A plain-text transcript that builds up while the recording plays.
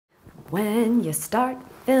When you start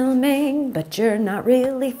filming, but you're not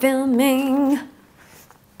really filming,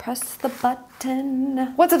 press the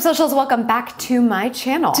button. What's up, socials? Welcome back to my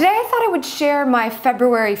channel. Today I thought I would share my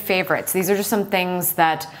February favorites. These are just some things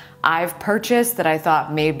that I've purchased that I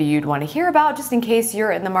thought maybe you'd want to hear about, just in case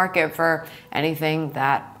you're in the market for anything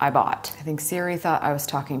that I bought. I think Siri thought I was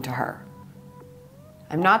talking to her.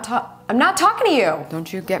 I'm not talking to you.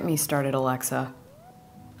 Don't you get me started, Alexa.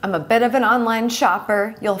 I'm a bit of an online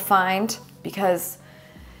shopper, you'll find, because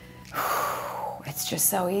it's just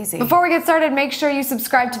so easy. Before we get started, make sure you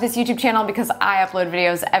subscribe to this YouTube channel because I upload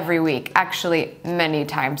videos every week, actually many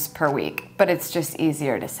times per week, but it's just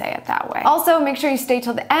easier to say it that way. Also, make sure you stay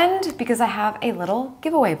till the end because I have a little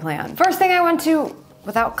giveaway plan. First thing I want to,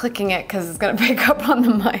 without clicking it because it's gonna pick up on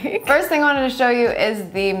the mic. First thing I wanted to show you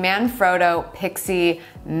is the Manfrotto Pixie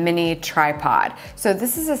Mini Tripod. So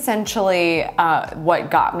this is essentially what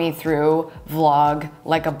got me through Vlog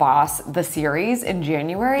Like a Boss, the series in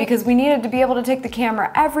January, because we needed to be able to take the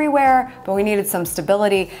camera everywhere, but we needed some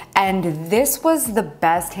stability. And this was the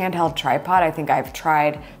best handheld tripod I think I've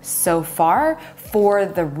tried so far for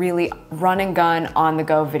the really run and gun on the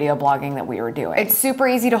go video blogging that we were doing. It's super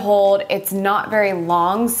easy to hold. It's not very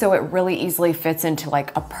long, so it really easily fits into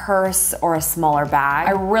like a purse or a smaller bag.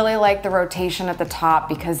 I really like the rotation at the top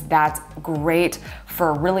because that's great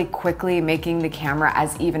for really quickly making the camera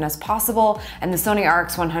as even as possible. And the Sony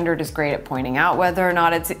RX100 is great at pointing out whether or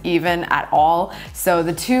not it's even at all. So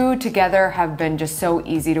the two together have been just so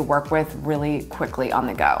easy to work with really quickly on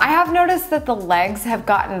the go. I have noticed that the legs have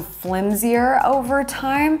gotten flimsier over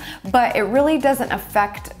time, but it really doesn't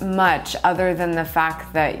affect much other than the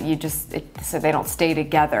fact that so they don't stay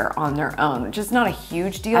together on their own, which is not a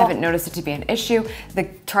huge deal. I haven't noticed it to be an issue. The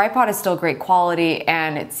tripod is still great quality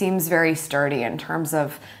and it seems very sturdy in terms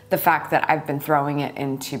of the fact that I've been throwing it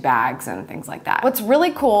into bags and things like that. What's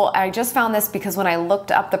really cool, I just found this because when I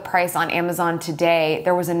looked up the price on Amazon today,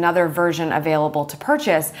 there was another version available to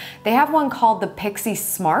purchase. They have one called the Pixie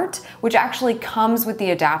Smart, which actually comes with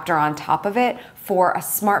the adapter on top of it for a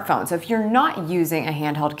smartphone. So if you're not using a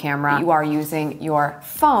handheld camera, you are using your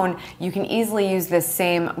phone, you can easily use this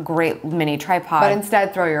same great mini tripod, but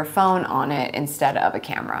instead throw your phone on it instead of a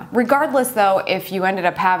camera. Regardless though, if you ended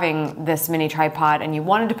up having this mini tripod and you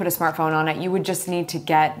wanted to put a smartphone on it, you would just need to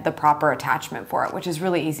get the proper attachment for it, which is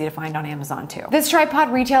really easy to find on Amazon too. This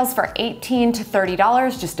tripod retails for $18 to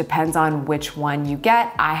 $30, just depends on which one you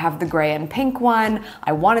get. I have the gray and pink one.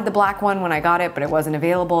 I wanted the black one when I got it, but it wasn't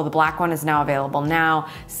available. The black one is now available now.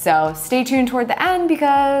 So stay tuned toward the end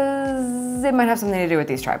because it might have something to do with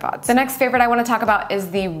these tripods. The next favorite I want to talk about is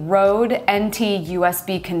the Rode NT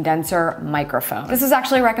USB condenser microphone. This was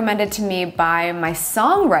actually recommended to me by my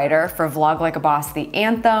songwriter for Vlog Like a Boss, the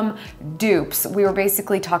anthem, Dupes. We were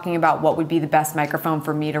basically talking about what would be the best microphone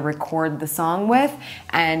for me to record the song with,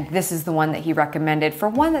 and this is the one that he recommended for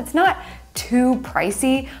one that's not too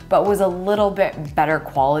pricey, but was a little bit better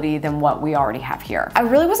quality than what we already have here. I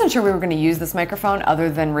really wasn't sure we were gonna use this microphone other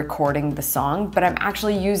than recording the song, but I'm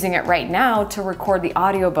actually using it right now to record the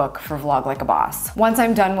audiobook for Vlog Like a Boss. Once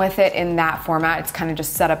I'm done with it in that format, it's kind of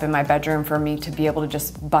just set up in my bedroom for me to be able to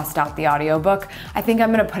just bust out the audiobook. I think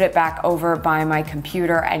I'm gonna put it back over by my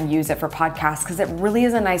computer and use it for podcasts because it really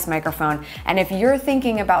is a nice microphone. And if you're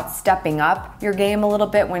thinking about stepping up your game a little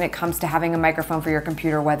bit when it comes to having a microphone for your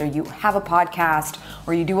computer, whether you have a podcast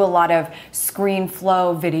or you do a lot of screen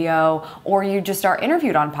flow video or you just are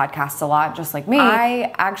interviewed on podcasts a lot just like me,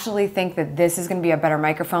 I actually think that this is going to be a better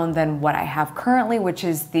microphone than what I have currently, which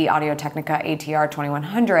is the Audio-Technica ATR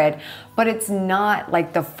 2100, but it's not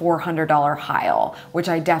like the $400 Heil, which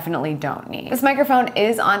I definitely don't need. This microphone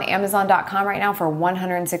is on Amazon.com right now for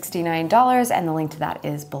 $169 and the link to that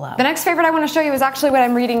is below. The next favorite I want to show you is actually what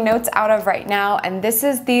I'm reading notes out of right now, and this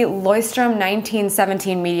is the Leuchtturm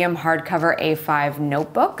 1917 medium hardcover A5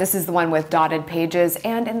 notebook. This is the one with dotted pages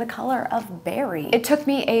and in the color of berry. It took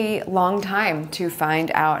me a long time to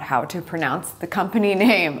find out how to pronounce the company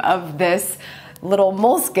name of this little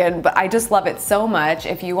moleskin, but I just love it so much.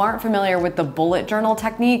 If you aren't familiar with the bullet journal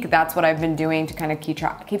technique, that's what I've been doing to kind of keep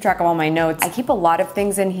track of all my notes. I keep a lot of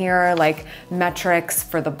things in here, like metrics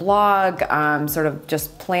for the blog, sort of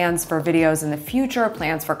just plans for videos in the future,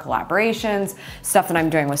 plans for collaborations, stuff that I'm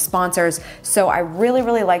doing with sponsors. So I really,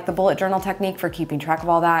 really like the bullet journal technique for keeping track of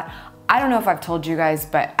all that. I don't know if I've told you guys,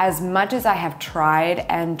 but as much as I have tried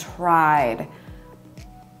and tried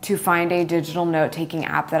to find a digital note-taking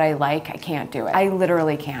app that I like, I can't do it. I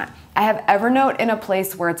literally can't. I have Evernote in a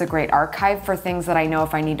place where it's a great archive for things that I know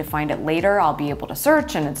if I need to find it later, I'll be able to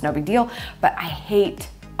search and it's no big deal, but I hate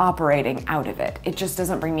operating out of it. It just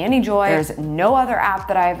doesn't bring me any joy. There's no other app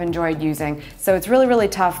that I've enjoyed using. So it's really, really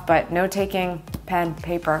tough, but note-taking, pen,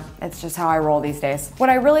 paper, it's just how I roll these days. What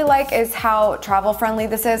I really like is how travel friendly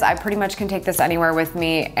this is. I pretty much can take this anywhere with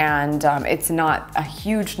me, and it's not a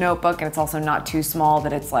huge notebook, and it's also not too small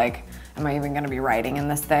that it's like, am I even gonna be writing in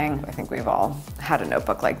this thing? I think we've all had a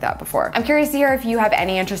notebook like that before. I'm curious to hear if you have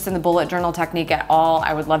any interest in the bullet journal technique at all.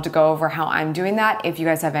 I would love to go over how I'm doing that. If you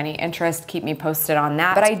guys have any interest, keep me posted on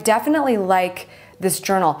that. But I definitely like this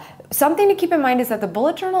journal. Something to keep in mind is that the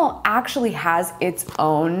bullet journal actually has its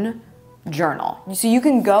own journal. So you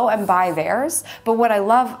can go and buy theirs, but what I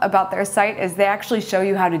love about their site is they actually show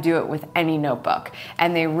you how to do it with any notebook,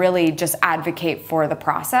 and they really just advocate for the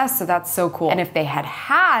process, so that's so cool. And if they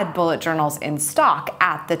had bullet journals in stock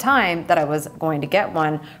at the time that I was going to get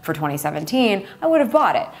one for 2017, I would have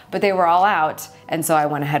bought it, but they were all out, and so I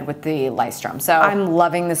went ahead with the Lystrom. So I'm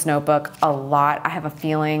loving this notebook a lot. I have a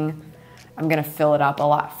feeling I'm gonna fill it up a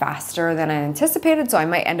lot faster than I anticipated, so I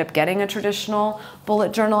might end up getting a traditional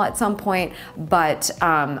bullet journal at some point, but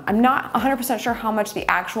I'm not 100% sure how much the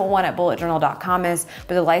actual one at bulletjournal.com is,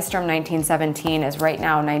 but the Lystrom 1917 is right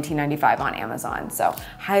now $19.95 on Amazon, so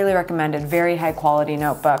highly recommended, very high quality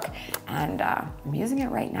notebook, and I'm using it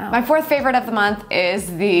right now. My fourth favorite of the month is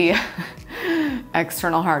the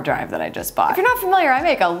external hard drive that I just bought. If you're not familiar, I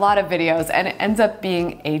make a lot of videos, and it ends up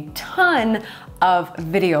being a ton of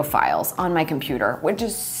video files on my computer, which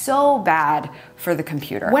is so bad for the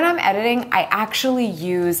computer. When I'm editing, I actually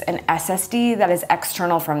use an SSD that is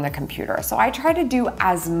external from the computer. So I try to do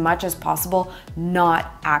as much as possible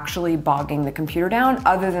not actually bogging the computer down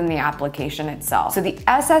other than the application itself. So the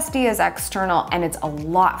SSD is external, and it's a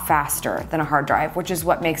lot faster than a hard drive, which is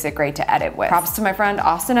what makes it great to edit with. Props to my friend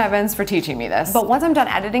Austin Evans for teaching me this. But once I'm done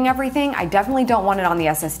editing everything, I definitely don't want it on the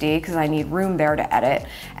SSD because I need room there to edit,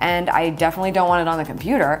 and I definitely don't want it on the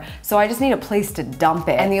computer, so I just need a place to dump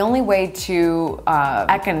it. And the only way to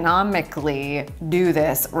economically do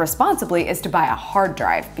this responsibly is to buy a hard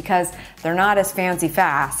drive, because they're not as fancy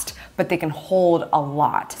fast, but they can hold a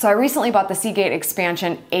lot. So I recently bought the Seagate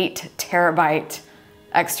Expansion 8 terabyte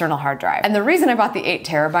external hard drive. And the reason I bought the 8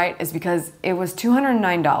 terabyte is because it was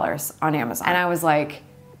 $209 on Amazon. And I was like,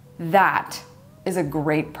 that is a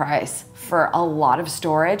great price for a lot of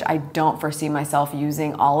storage I don't foresee myself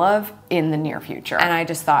using all of in the near future. And I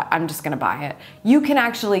just thought, I'm just gonna buy it. You can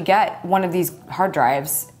actually get one of these hard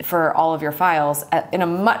drives for all of your files in a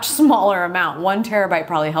much smaller amount. 1 terabyte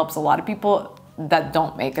probably helps a lot of people that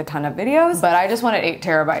don't make a ton of videos, but I just wanted 8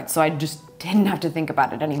 terabytes, so I just didn't have to think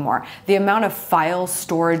about it anymore. The amount of file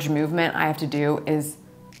storage movement I have to do is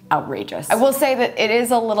outrageous. I will say that it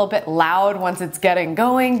is a little bit loud once it's getting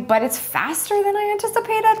going, but it's faster than I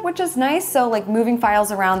anticipated, which is nice. So like moving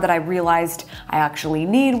files around that I realized I actually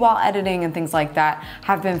need while editing and things like that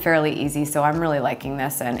have been fairly easy. So I'm really liking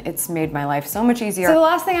this, and it's made my life so much easier. So the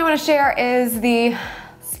last thing I want to share is the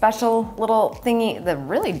special little thingy, the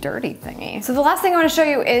really dirty thingy. So the last thing I want to show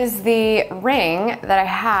you is the ring that I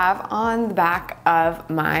have on the back of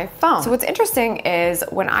my phone. So what's interesting is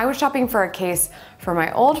when I was shopping for a case for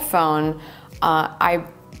my old phone, I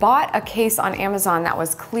bought a case on Amazon that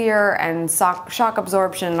was clear and shock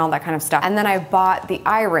absorption and all that kind of stuff. And then I bought the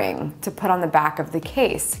eye ring to put on the back of the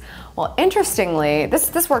case. Well, interestingly,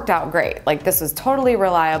 this worked out great. Like, this was totally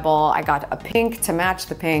reliable. I got a pink to match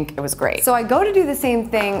the pink. It was great. So I go to do the same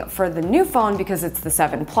thing for the new phone because it's the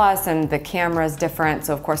 7 Plus and the camera is different.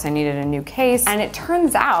 So of course I needed a new case. And it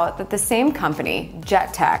turns out that the same company,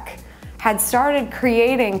 JetTech, had started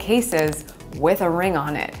creating cases with a ring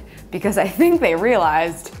on it, because I think they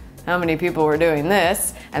realized how many people were doing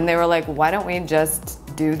this, and they were like, why don't we just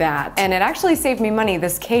do that? And it actually saved me money.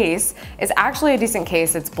 This case is actually a decent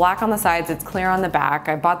case. It's black on the sides, it's clear on the back.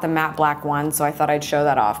 I bought the matte black one, so I thought I'd show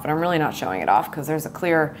that off, but I'm really not showing it off because there's a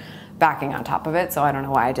clear backing on top of it, so I don't know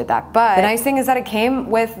why I did that. But the nice thing is that it came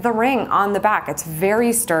with the ring on the back. It's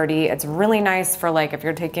very sturdy. It's really nice for like if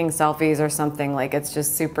you're taking selfies or something, like it's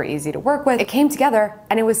just super easy to work with. It came together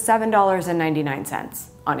and it was $7.99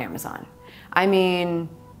 on Amazon. I mean,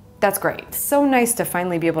 that's great. So nice to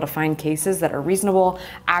finally be able to find cases that are reasonable,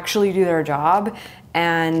 actually do their job,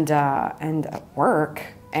 and work,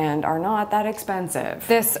 and are not that expensive.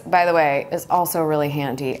 This, by the way, is also really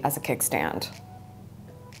handy as a kickstand.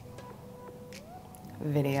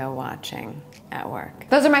 video watching at work.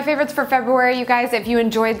 Those are my favorites for February, you guys. If you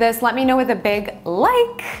enjoyed this, let me know with a big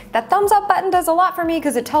like. That thumbs up button does a lot for me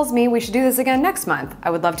because it tells me we should do this again next month.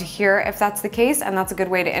 I would love to hear if that's the case, and that's a good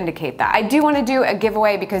way to indicate that. I do want to do a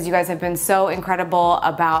giveaway because you guys have been so incredible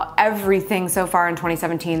about everything so far in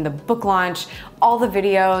 2017, the book launch, all the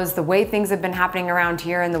videos, the way things have been happening around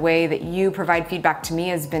here, and the way that you provide feedback to me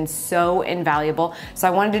has been so invaluable. So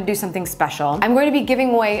I wanted to do something special. I'm going to be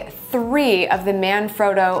giving away 3 of the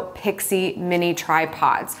Manfrotto Pixie mini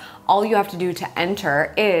tripods. All you have to do to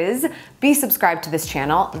enter is be subscribed to this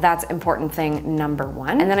channel. That's important thing number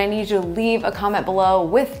 1. And then I need you to leave a comment below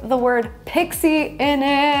with the word Pixie in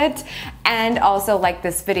it. And also like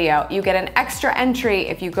this video. You get an extra entry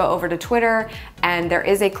if you go over to Twitter, and there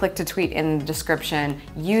is a click to tweet in the description.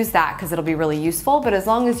 Use that because it'll be really useful. But as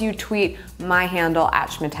long as you tweet my handle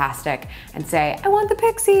 @Schmittastic and say, I want the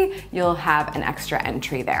Pixie, you'll have an extra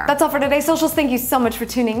entry there. That's all for today's socials. Thank you so much for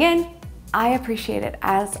tuning in. I appreciate it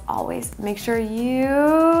as always. Make sure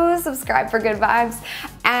you subscribe for good vibes.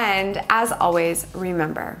 And as always,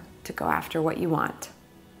 remember to go after what you want.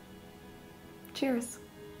 Cheers.